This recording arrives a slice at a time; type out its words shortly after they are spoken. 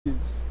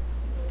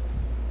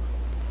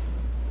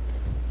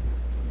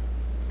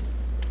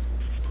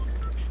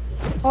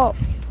Oh.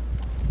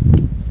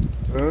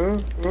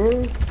 And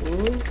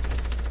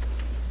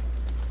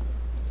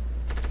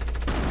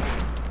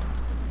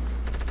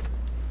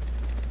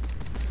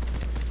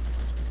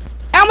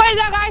where is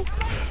that guy?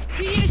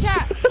 See you in the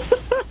chat.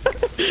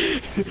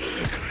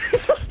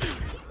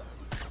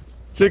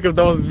 Jacob,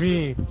 that was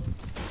me.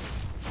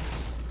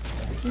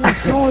 No,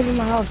 someone's in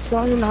my house.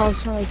 Someone's in the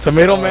house.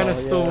 Tomato Man is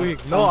still yeah.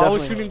 weak. No, I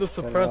was shooting the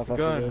suppressed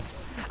gun.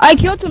 I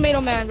killed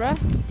Tomato Man, bruh.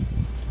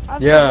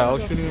 Yeah,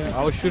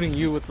 I was shooting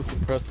you with the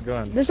suppressed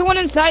gun. There's someone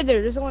inside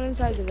there.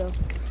 Though.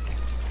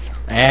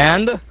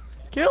 And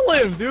kill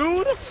him,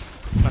 dude.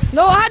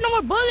 No, I had no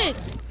more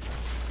bullets.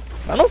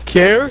 I don't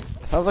care.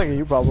 Sounds like a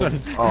you problem.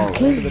 Oh,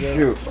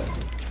 shoot.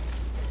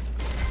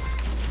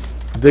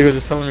 Digga,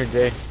 just tell him you're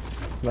gay.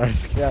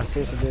 Nice. Yeah,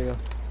 seriously, Diego.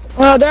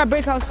 Well, they're at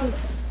Brick House too.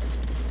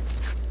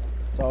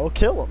 So I'll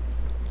kill him.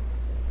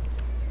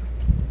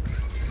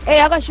 Hey,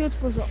 I got shields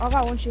for some. I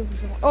got one shield for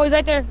someone. Oh, he's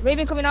right there.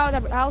 Raven coming out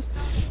of that house.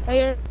 Right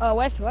here.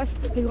 West.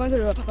 He's going to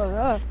the.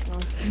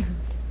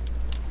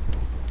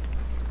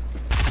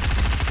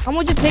 I'm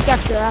gonna just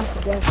pickaxe their ass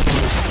to death.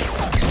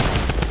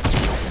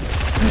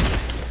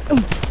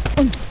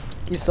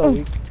 He's so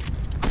weak.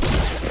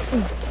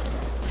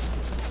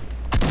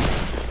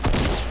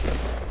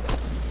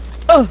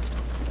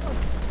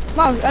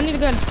 Mom, I need a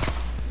gun.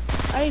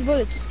 I need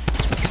bullets.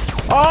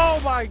 Oh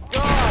my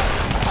god!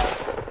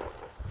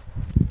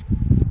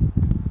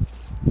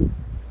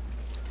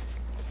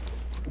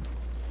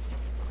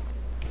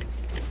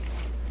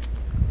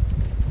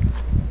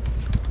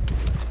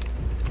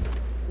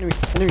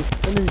 Enemy.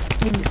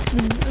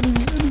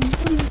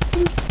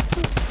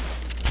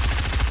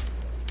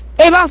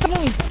 Hey, Miles, stop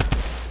moving.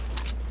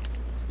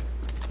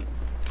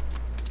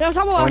 There's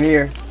someone. One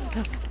here.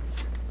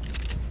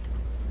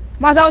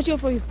 Miles, I will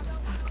shield for you.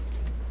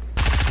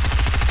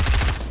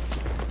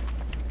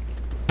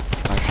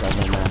 I shot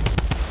him, man.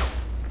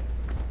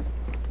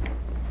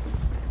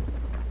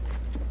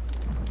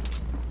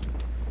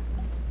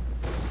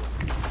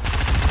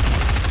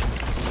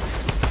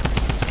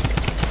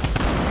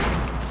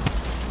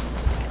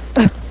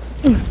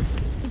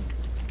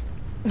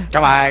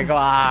 Come on, go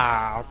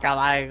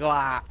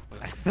on.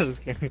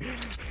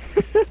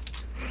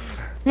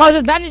 Miles,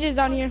 there's bandages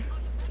down here.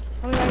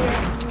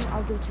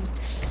 I'll give it to you.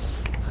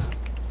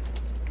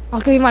 I'll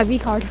give you my V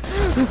card.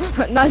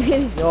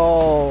 Nothing.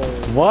 Yo.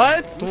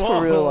 What?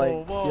 For real,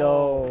 like,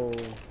 yo.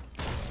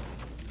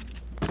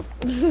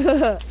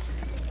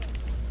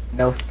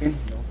 No skin.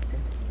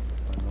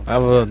 I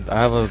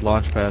have a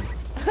launch pad.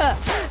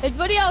 It's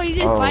funny how he's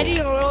just fighting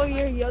and we're all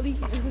here yelling.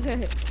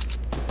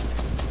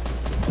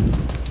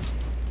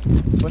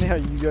 It's funny how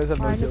you guys have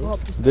no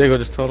kills. Diego,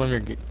 just tell him you're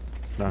gay.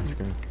 Nah, it's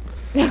kidding.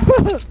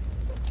 I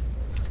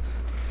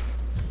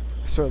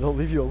swear, they'll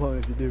leave you alone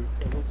if you do.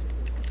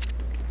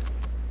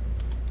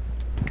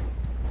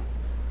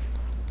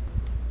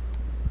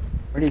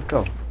 Where'd he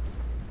go?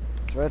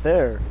 It's right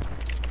there.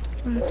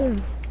 Right there.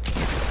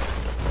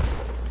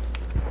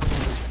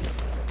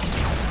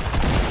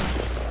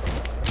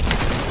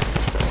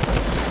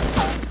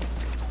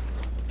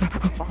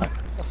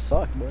 That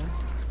suck, bro.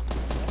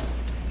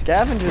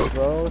 Scavengers,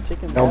 bro.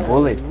 Taking No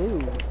bullets.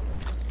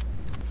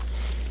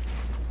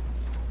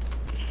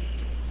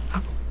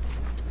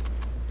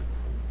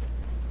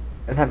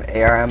 Does have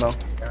AR ammo?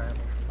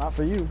 Not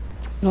for you.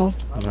 No.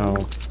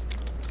 No.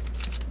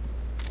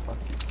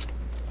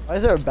 Why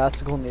is there a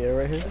baticle in the air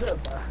right here? Is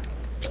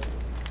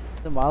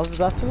it Miles'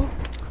 baticle?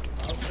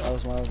 That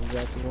was Miles'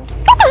 baticle.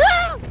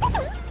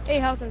 Hey,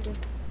 house right there.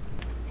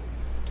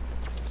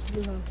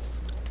 Blue house.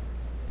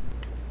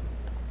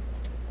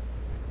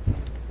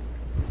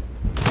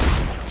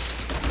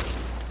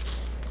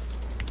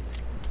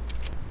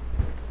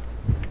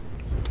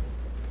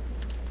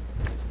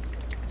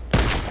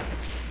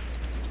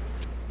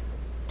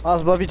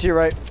 Miles above you to your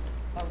right.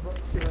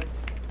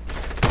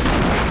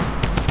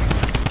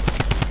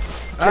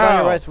 Kid on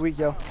your right's weak,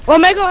 yo. Oh,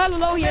 Mego, hella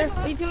low here.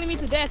 He's killing me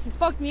to death. He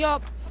fucked me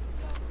up.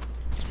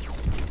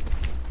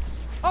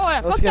 Oh,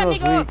 yeah, fuck that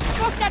nigga up.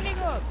 Fuck that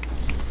nigga up.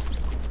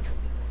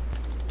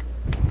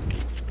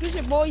 Good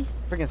shit, boys.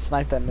 Freaking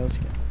snipe that no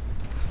skin.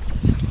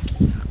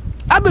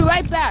 I'll be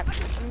right back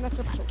in the next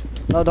episode.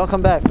 No, don't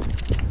come back.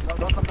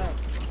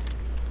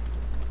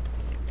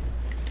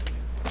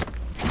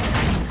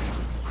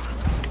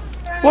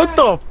 What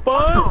the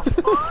fuck?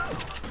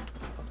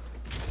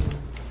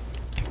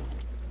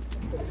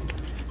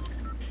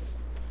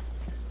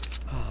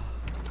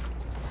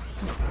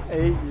 I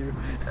hate you.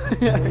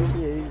 I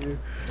actually hate you.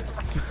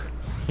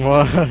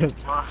 What? I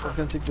was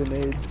gonna take the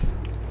nades.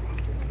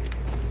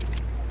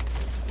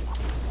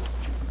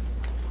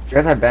 You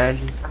guys have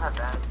bandages?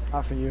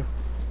 Not for you.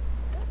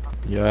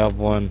 Yeah, I have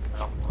one.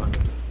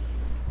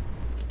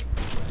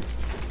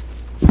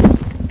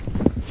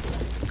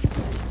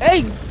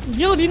 Hey,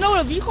 Jill, do you know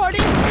what a V card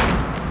is?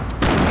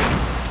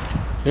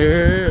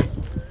 Here.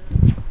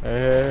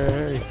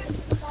 Hey.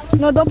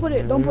 No, don't put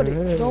it. Don't put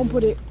it. Don't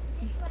put it.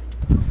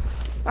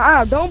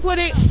 Don't put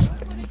it.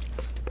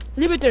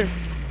 Leave it there.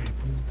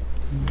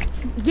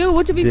 Jill,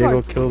 what's your V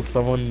Diego card? killed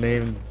someone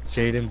named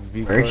Jaden's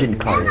V Virgin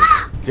card.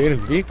 card.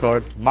 Jaden's V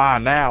card.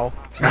 Mine now.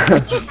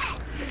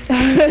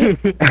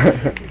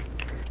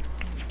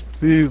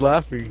 See, he's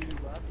laughing.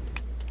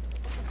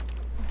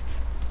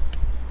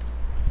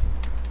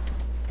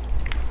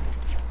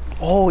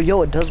 Oh,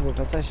 yo, it does work.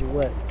 That's actually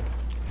wet.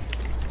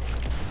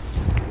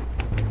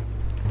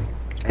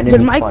 And Did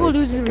it's Michael funny.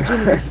 lose his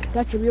virginity?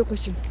 That's the real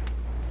question.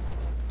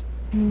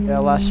 Yeah,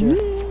 last year.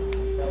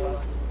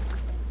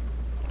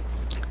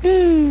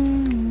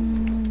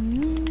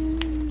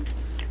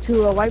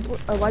 To a white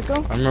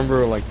girl? I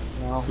remember like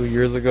No. 2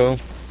 years ago,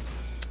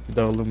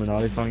 the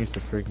Illuminati song used to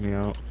freak me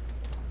out.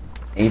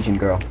 Asian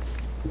girl.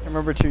 I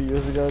remember 2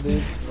 years ago,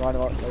 dude. I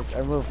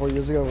remember 4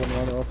 years ago when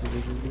Ronnie lost his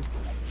virginity.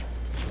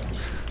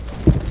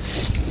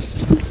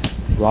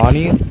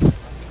 Ronnie?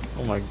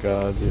 Oh my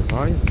god, dude.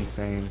 Ronnie's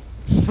insane.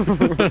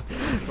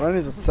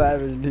 Ronnie's a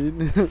savage,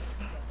 dude.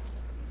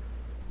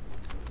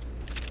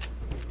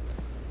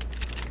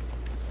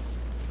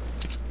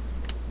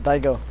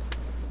 Daigo.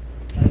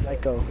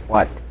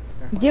 What?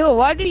 Diego,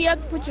 why do you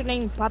have to put your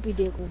name Papi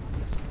Diego?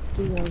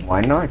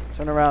 Why not?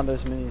 Turn around,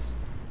 there's minis.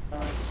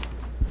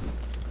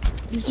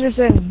 You should have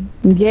said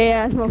gay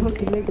ass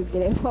motherfucking nigga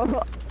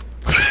Diego.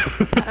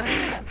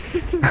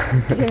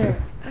 Yeah.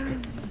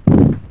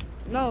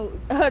 No,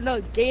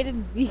 no,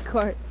 Jaden's V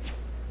card.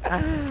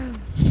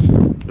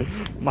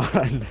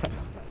 Mine.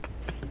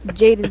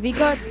 Jaden's V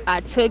card.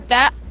 I took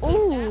that.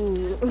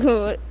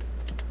 Ooh.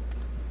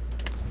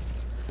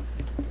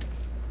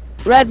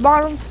 Red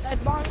bottoms.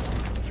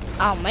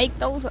 I'll make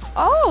those.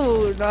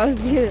 Oh, no,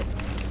 good.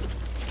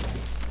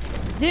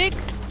 Dick.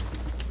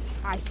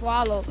 I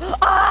swallow.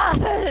 Ah!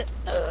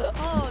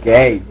 Oh,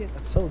 Gay.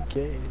 That's so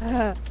gay.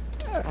 Check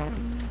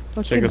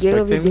Fucking us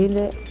Jado be spectating? doing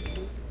that.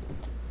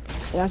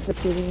 Yeah, I'm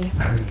spectating you.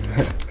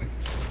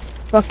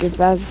 Fucking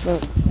fast as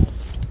fuck.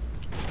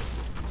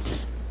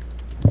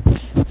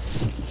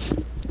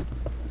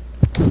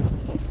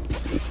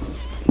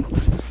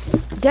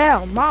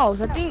 Damn,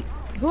 Miles, I think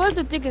who has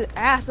the thickest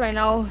ass right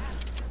now?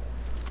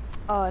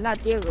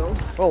 Not Diego.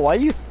 Bro, why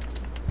do you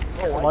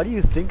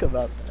think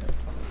about that?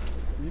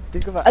 You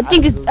think about I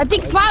think asses I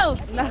think as- Miles.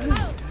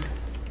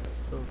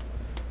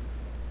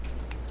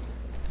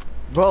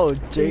 Bro,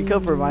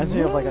 Jacob reminds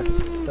me of like a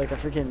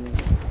freaking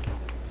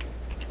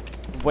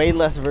way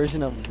less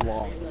version of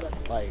Long.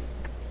 Like,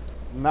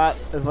 not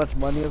as much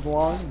money as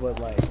Long, but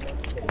like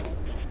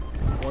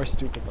more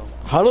stupid though.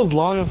 How does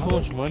Long have so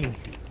much money?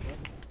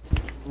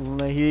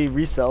 Like, he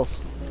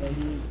resells.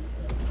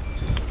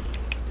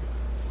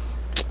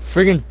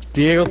 Friggin'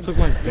 Diego took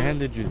my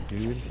bandages,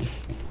 dude.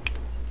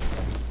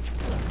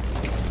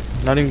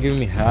 Not even giving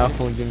me half,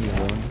 only giving me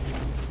one.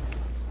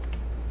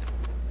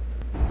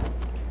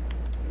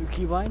 New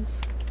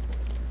keybinds?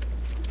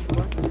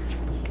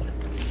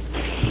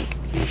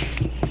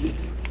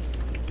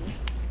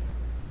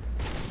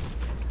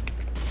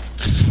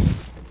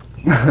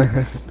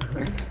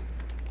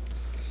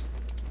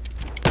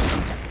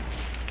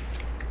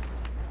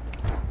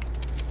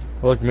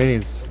 I like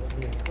minis.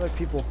 I like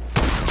people.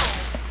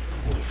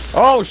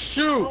 Oh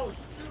shoot!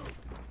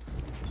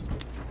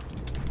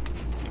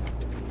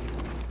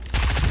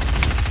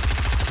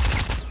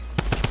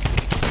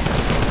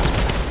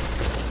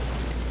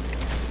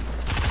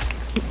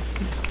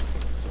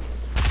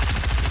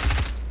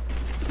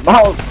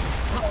 Mouse!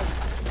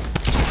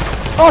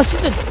 Oh,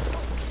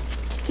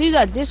 she's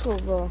a disco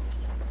girl.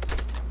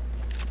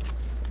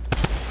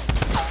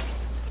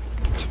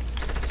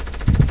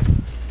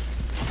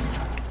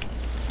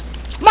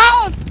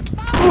 Mouse!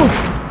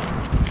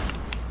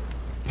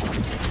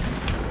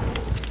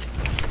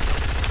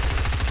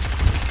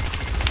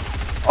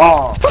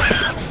 Oh!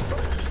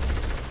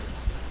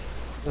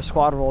 The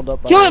squad rolled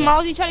up. by Kill the him, way.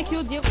 Mouse. You trying to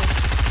kill Diego.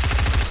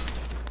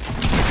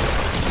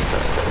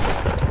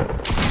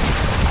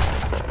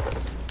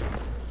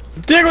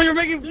 Diego, you're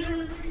making.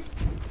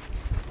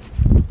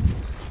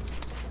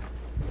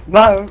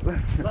 No!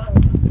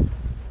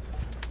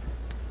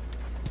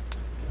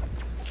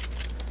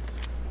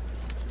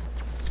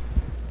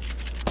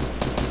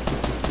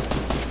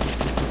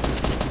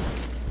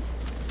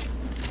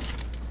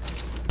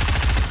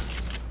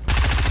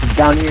 He's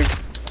down here.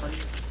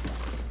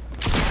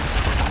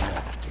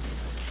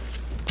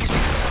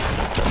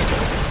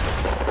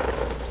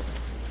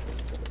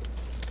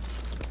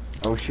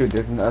 Oh shoot,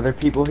 there's other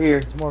people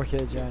here. There's more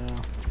kids, yeah, I know.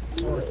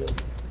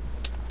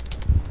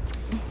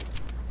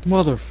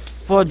 Mother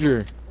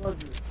fudger.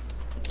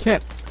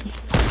 Can't.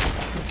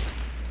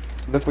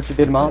 Look what you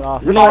did, Mom.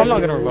 Off. No, I'm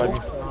not gonna revive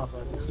you.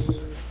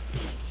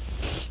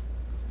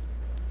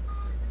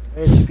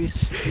 Hey, two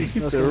piece.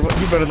 No skin.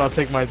 You better not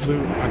take my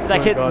loot. I swear That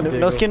to kid, God, no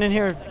Diego. skin in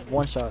here.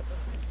 One shot.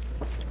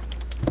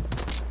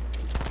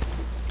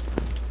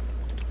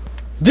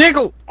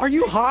 Diego, are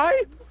you high?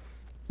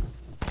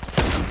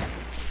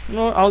 You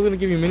know what? I was gonna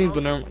give you minis,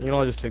 but never. You know,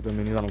 I'll just take the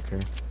minis. I don't care.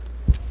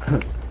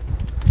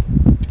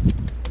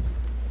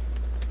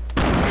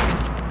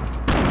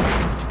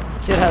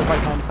 Kid has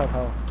like 95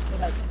 health.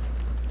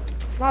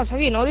 Mouse,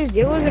 have you noticed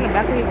Diego's in the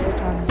back of you all the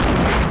time?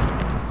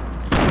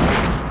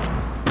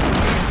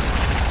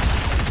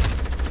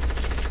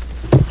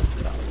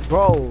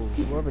 Bro,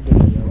 whoever did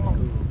that, yo.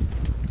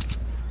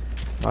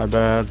 My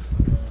bad.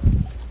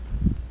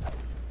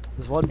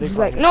 There's one big He's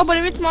like, no, but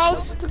if it's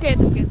mouse, it's okay,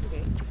 it's okay, it's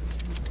okay.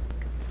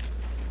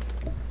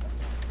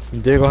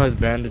 Diego has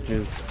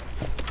bandages.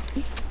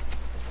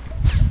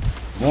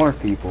 More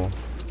people.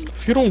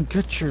 If you don't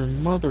get your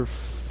mother.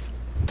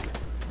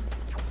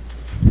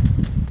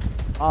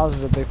 Oz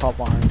is a big pop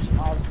behind you.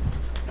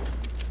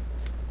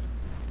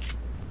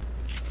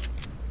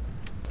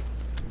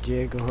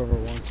 Diego, whoever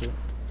wants it.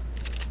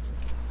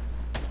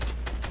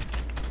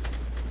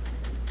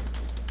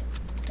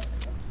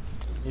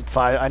 Need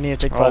 5. I need to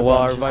take 5. Oh well,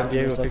 I bandages. revived Give me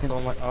a Diego. Takes second.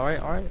 all my.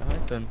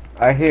 Alright then.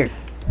 Right here.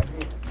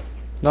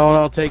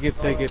 No, take it.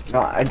 No,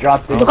 I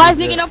dropped it. The guy's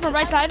sneaking up from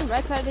right side,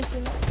 they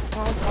sneaking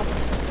up.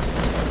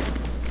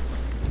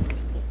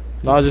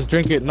 No, just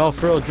drink it. No,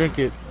 for real, drink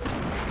it.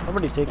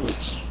 Somebody take it.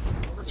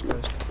 That's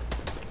crazy.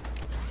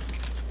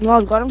 No,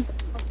 I've got him.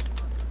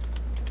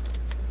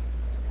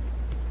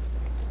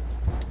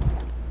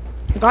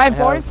 Guy in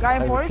forest,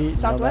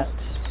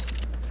 southwest.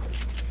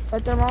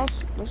 Right there, mouse.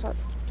 What's that?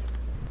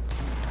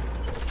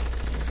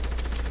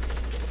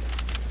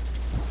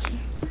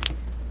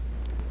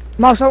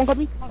 Mouse, someone cut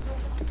me.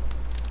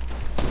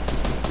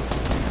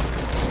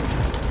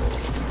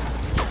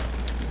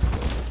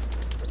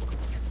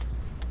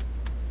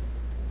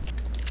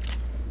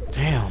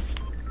 Damn.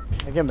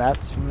 I get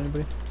mats from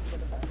anybody.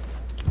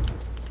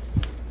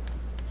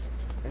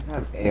 I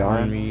have AR.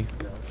 On me.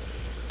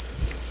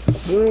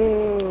 I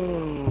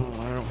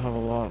don't have a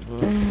lot,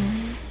 but.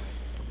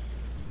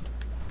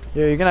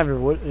 Yeah, you can have your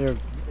wood.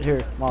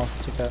 Here, Miles,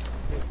 take that.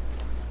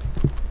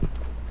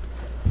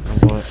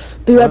 What?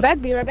 Be right back,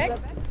 be right back.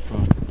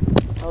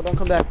 Oh, don't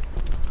come back.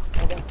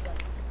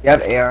 You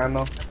have AR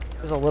ammo?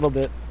 There's a little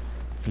bit.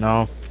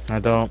 No, I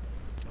don't.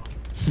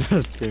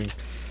 Just kidding.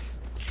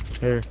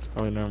 Here.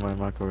 Oh, wait, never mind.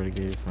 Mike already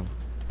gave you some.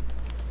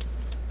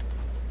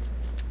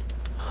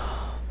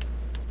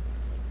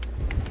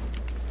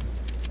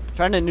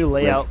 Trying a new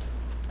layout.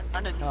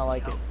 I kinda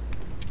like it.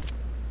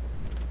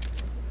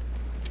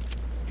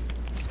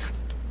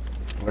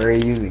 What are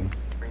you using?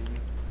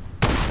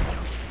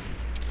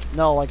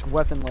 No, like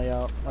weapon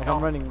layout. Like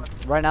I'm running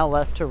right now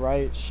left to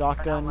right,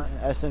 shotgun,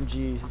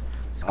 SMG,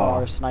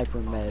 SCAR, sniper,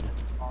 med.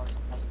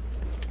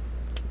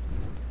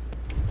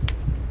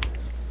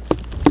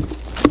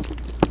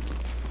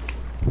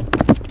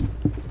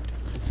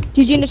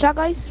 GG in the shot,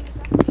 guys.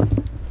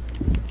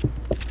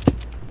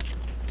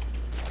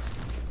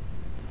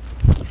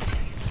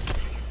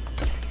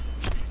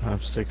 I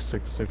have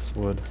 666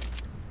 wood.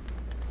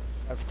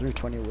 I have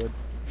 320 wood.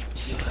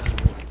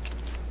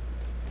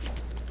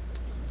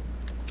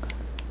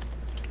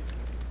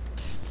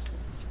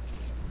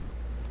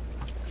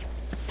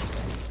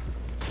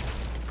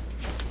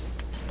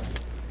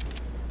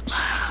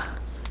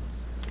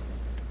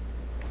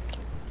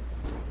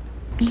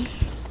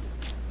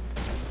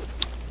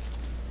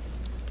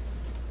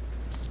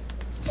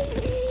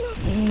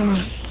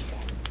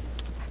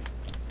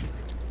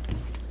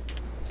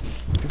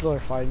 People are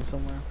fighting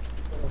somewhere.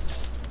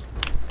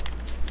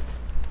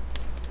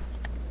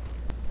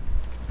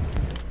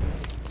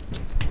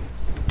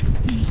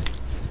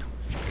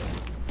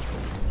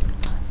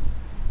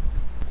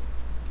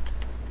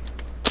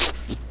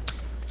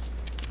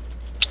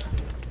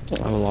 I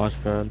have a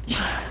launch pad.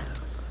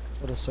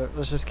 Let's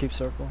just keep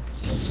circle.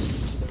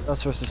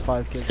 Us versus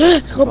 5 kids. I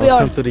Hope was we are.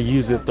 tempted to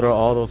use it throughout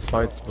all those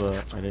fights,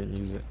 but I didn't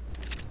use it.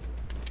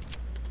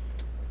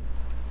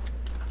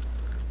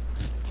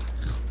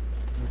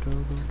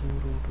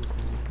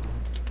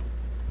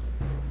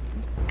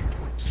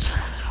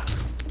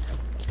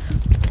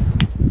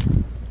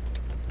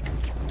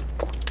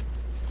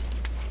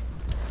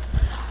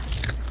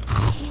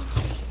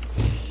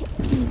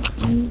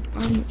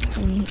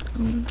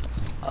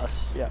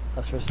 Us, yeah,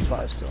 us versus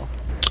 5 still.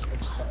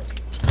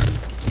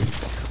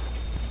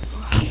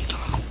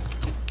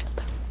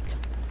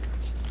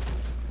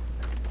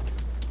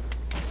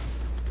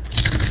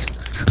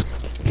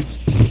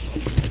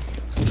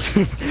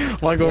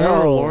 Michael,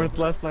 remember Lawrence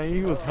last night?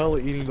 He was hella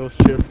eating those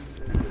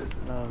chips.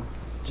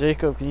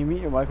 Jacob, can you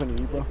mute your mic when you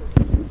eat, bro?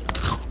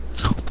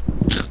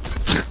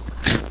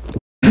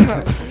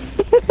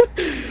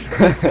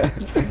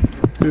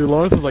 Dude,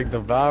 Lawrence was like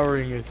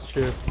devouring his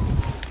chips.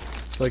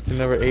 It's like he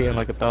never ate in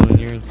like 1,000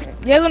 years.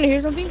 You guys wanna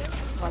hear something?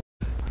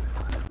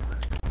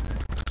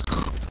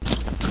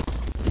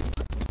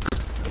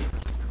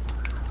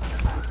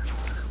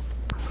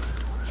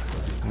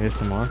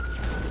 ASMR.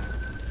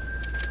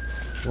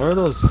 What are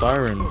those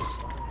sirens?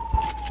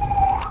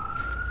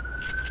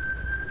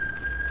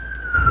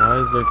 Why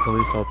is there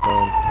police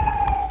outside?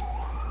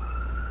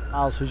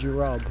 Miles, who'd you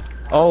rob?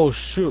 Oh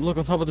shoot, look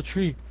on top of the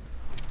tree.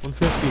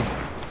 150.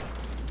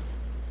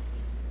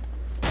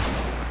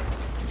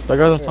 That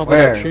guy's on top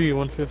Where? of that tree,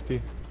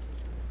 150.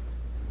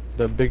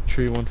 That big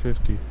tree,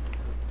 150.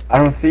 I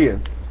don't see it.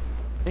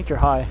 I think you're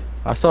high.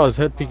 I saw his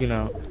head peeking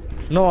out.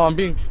 No, I'm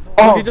being.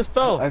 Oh! Look, he just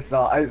fell. I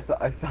saw.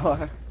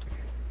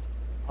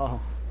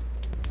 Oh.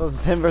 So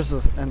it's him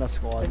versus in a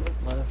squad.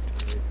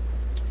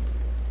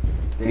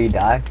 Did he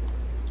die?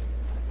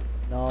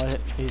 No,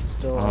 he's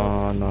still.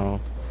 Oh no.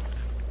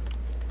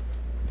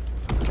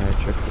 Alright,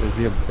 check.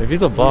 If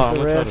he's a bot, I'm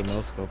the gonna try to rift.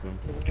 no scope him.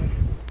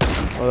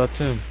 Oh, that's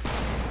him.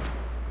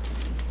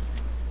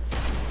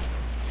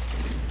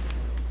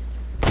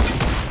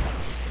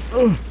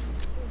 Ugh.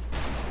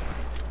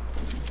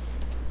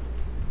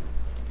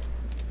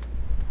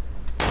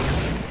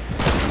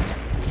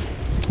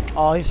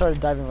 Oh, he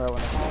started diving right when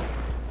I.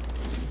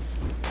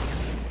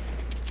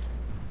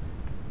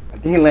 I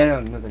think he landed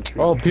on another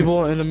tree. Oh,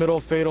 people in the middle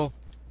of fatal.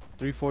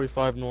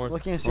 345 north.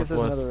 Looking to see if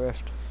there's northwest. another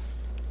rift.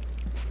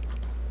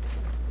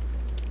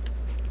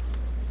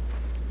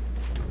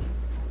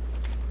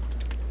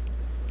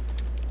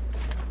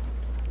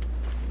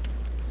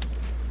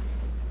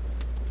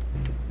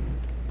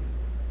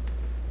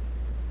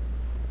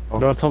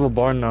 They're on top of a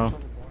barn now.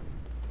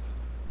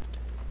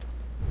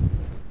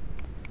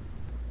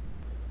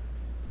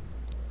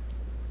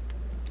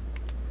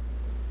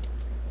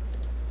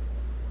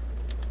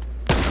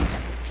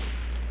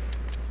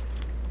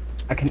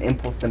 I can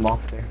impulse them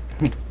off there.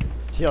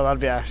 Yo,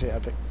 that'd be actually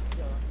epic.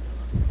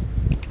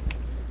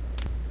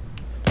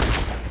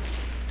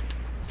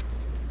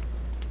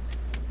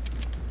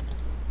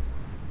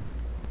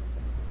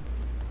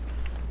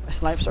 My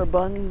snipes are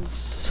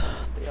buns.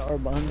 They are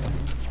buns.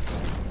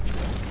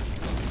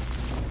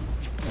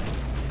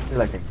 I feel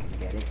like I can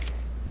get it.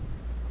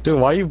 Dude,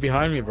 why are you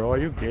behind me, bro? Are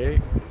you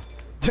gay?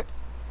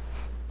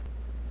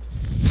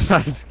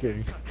 I'm just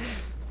kidding.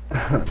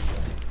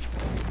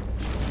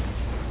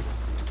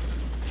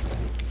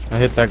 I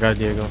hit that guy,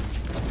 Diego.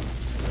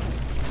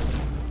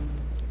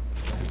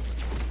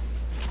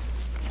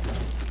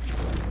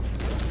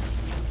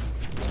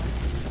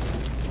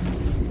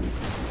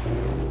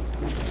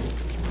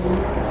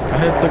 I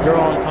hit the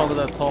girl on top of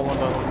that tall one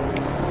by one.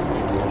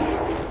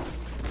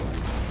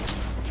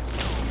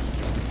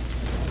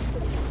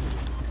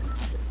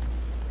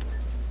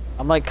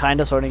 I'm like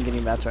kinda sorting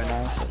getting mats right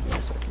now, so give me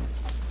a second.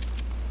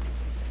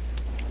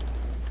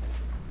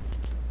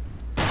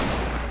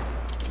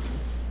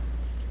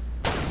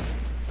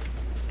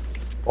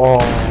 Oh.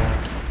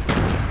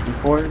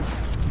 Before?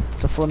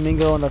 It's a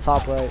flamingo on the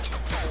top right.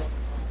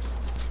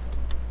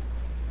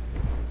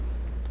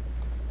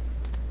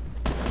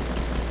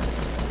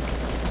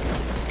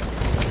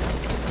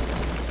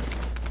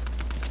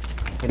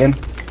 Hit him.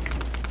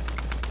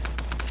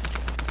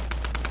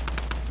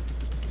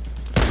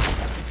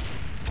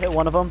 Hit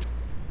one of them.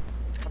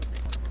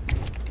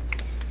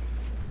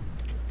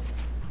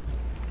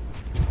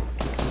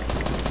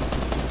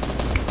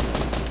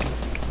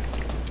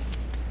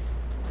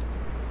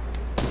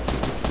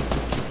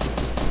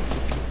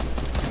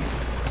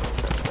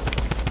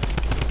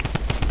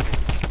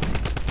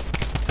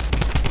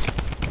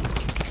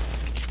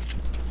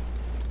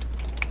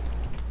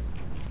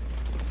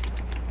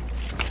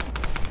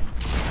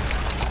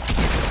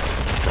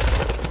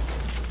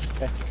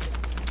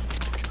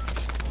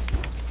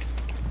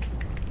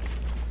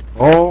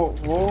 Oh,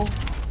 whoa.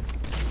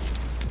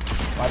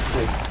 Watch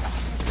this.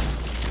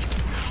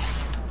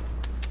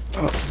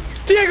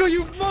 Diego,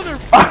 you mother!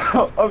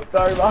 I'm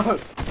sorry, Mom.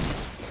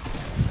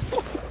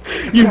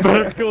 You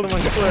better kill him, I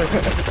swear.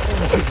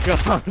 Oh my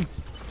god.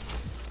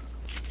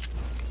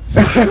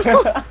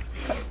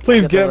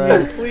 Please Get the get me,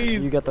 res. please.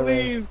 You get the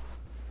please.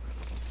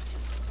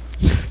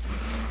 res.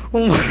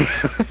 Oh my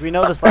god. We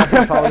know this last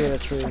one's probably in a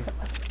tree.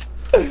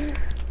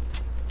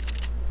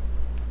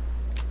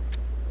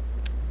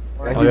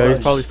 Oh yeah, he's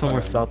probably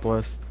somewhere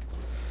southwest.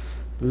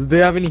 Do they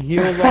have any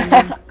heals on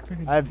them?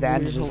 I have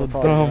bandages, that's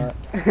all Dumb.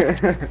 I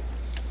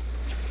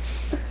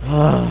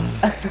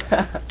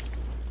got.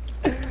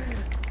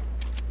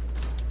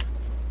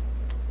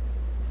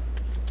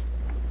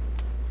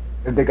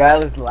 If the guy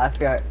is the last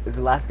guy,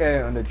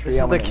 on the tree, This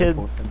is I the wanna kid.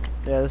 impulse him.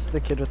 Yeah, this is the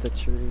kid with the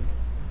tree.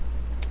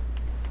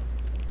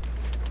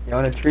 You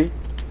on a tree?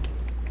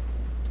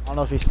 I don't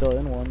know if he's still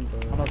in one,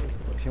 but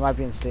he might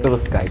be in Still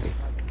stadiums. a sky.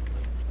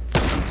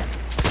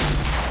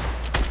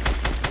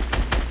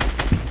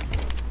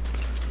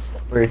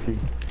 Where is he?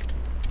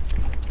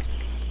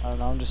 I don't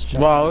know, I'm just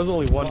checking. Wow, there's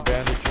only one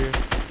bandage here.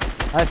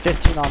 I have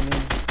 15 on me.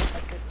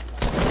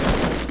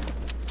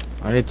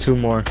 I need 2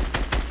 more.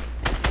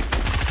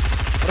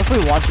 What if we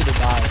want you to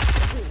die?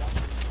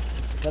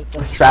 That's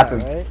Let's a trap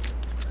strat, him. right?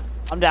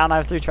 I'm down, I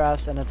have 3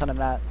 traps and a ton of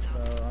mats, so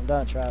I'm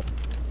down a trap.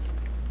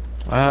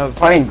 I have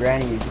Playing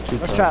Granny. 2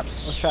 Let's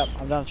traps. trap,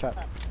 I'm down a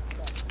trap.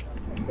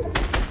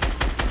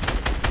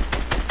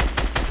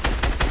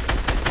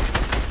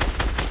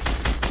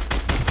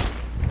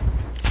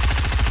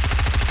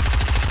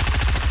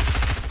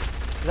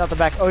 He's out the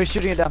back. Oh, he's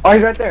shooting it down. Oh,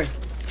 he's right there.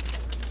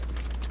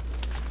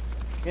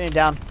 Getting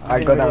down.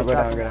 Alright, go down, go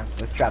down, go down.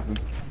 Let's trap him.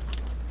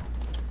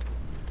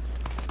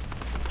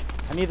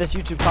 I need this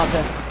YouTube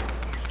content.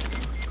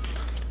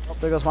 Oh,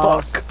 there goes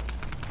Miles.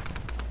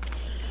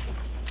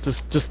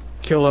 Just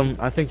kill him.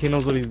 I think he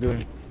knows what he's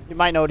doing. He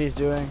might know what he's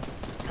doing.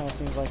 Kinda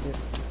seems like it.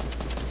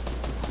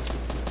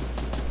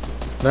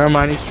 Never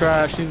mind, he's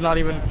trash. He's not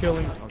even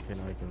killing. Okay,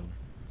 now he's killing.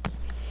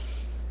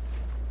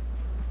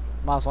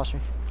 Miles, watch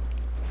me.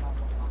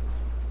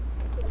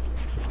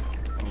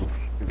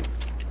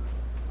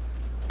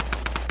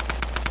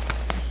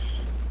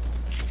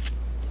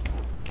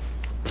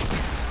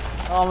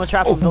 Oh, I'm gonna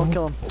trap him. Don't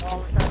kill him.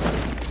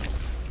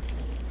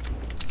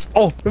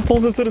 Oh, it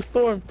pulls into the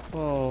storm.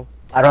 Oh.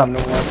 I don't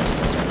have no one.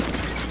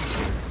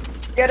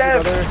 Get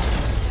him!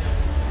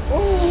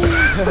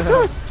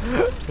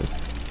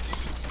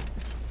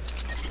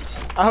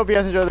 I hope you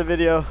guys enjoyed the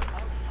video.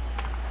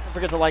 Don't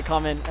forget to like,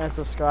 comment, and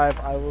subscribe.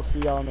 I will see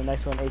y'all in the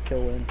next one.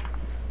 8-kill win.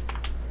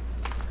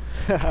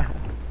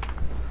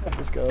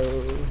 Let's go.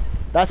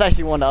 That's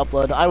actually one to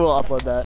upload. I will upload that.